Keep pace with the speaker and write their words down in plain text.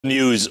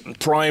News.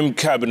 Prime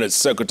Cabinet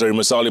Secretary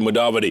Musalia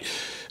Mudavadi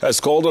has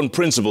called on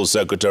Principal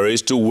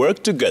Secretaries to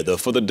work together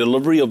for the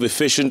delivery of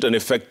efficient and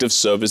effective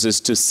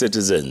services to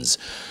citizens.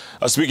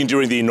 Speaking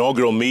during the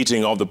inaugural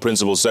meeting of the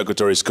Principal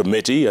Secretaries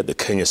Committee at the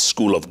Kenya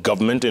School of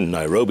Government in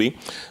Nairobi,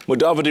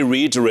 Mudavadi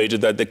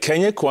reiterated that the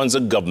Kenya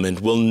Kwanza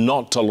government will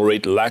not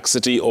tolerate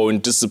laxity or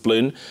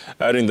indiscipline,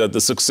 adding that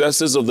the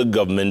successes of the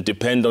government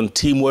depend on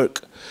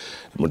teamwork.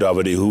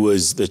 Mudavadi, who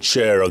is the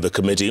chair of the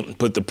committee,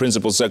 put the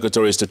principal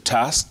secretaries to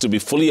task to be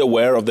fully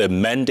aware of their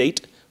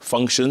mandate,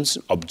 functions,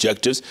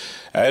 objectives,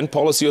 and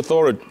policy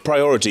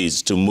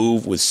priorities to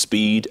move with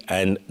speed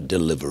and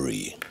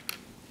delivery.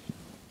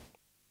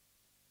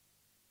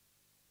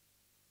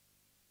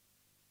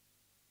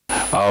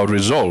 Our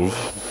resolve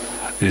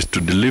is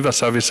to deliver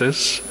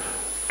services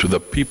to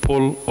the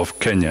people of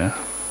Kenya,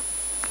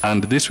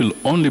 and this will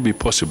only be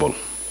possible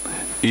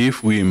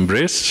if we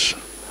embrace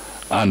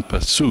and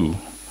pursue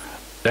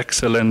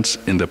excellence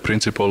in the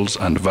principles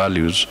and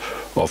values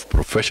of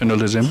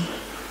professionalism,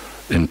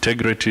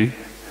 integrity,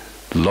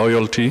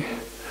 loyalty,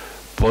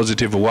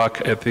 positive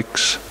work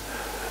ethics,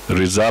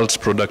 results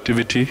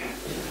productivity,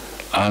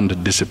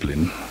 and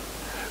discipline,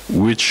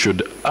 which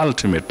should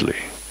ultimately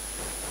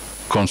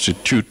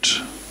constitute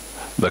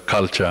the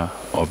culture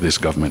of this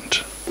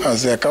government.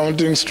 As the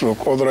accounting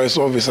stroke authorized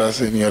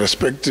officers in your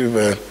respective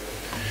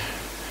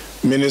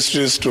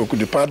ministries stroke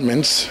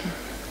departments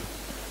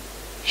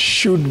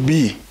should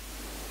be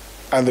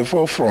at the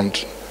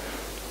forefront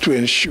to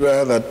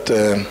ensure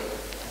that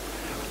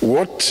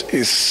what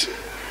is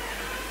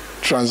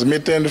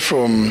transmitted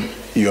from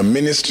your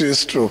ministry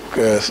stroke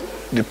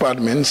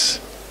departments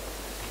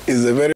is the very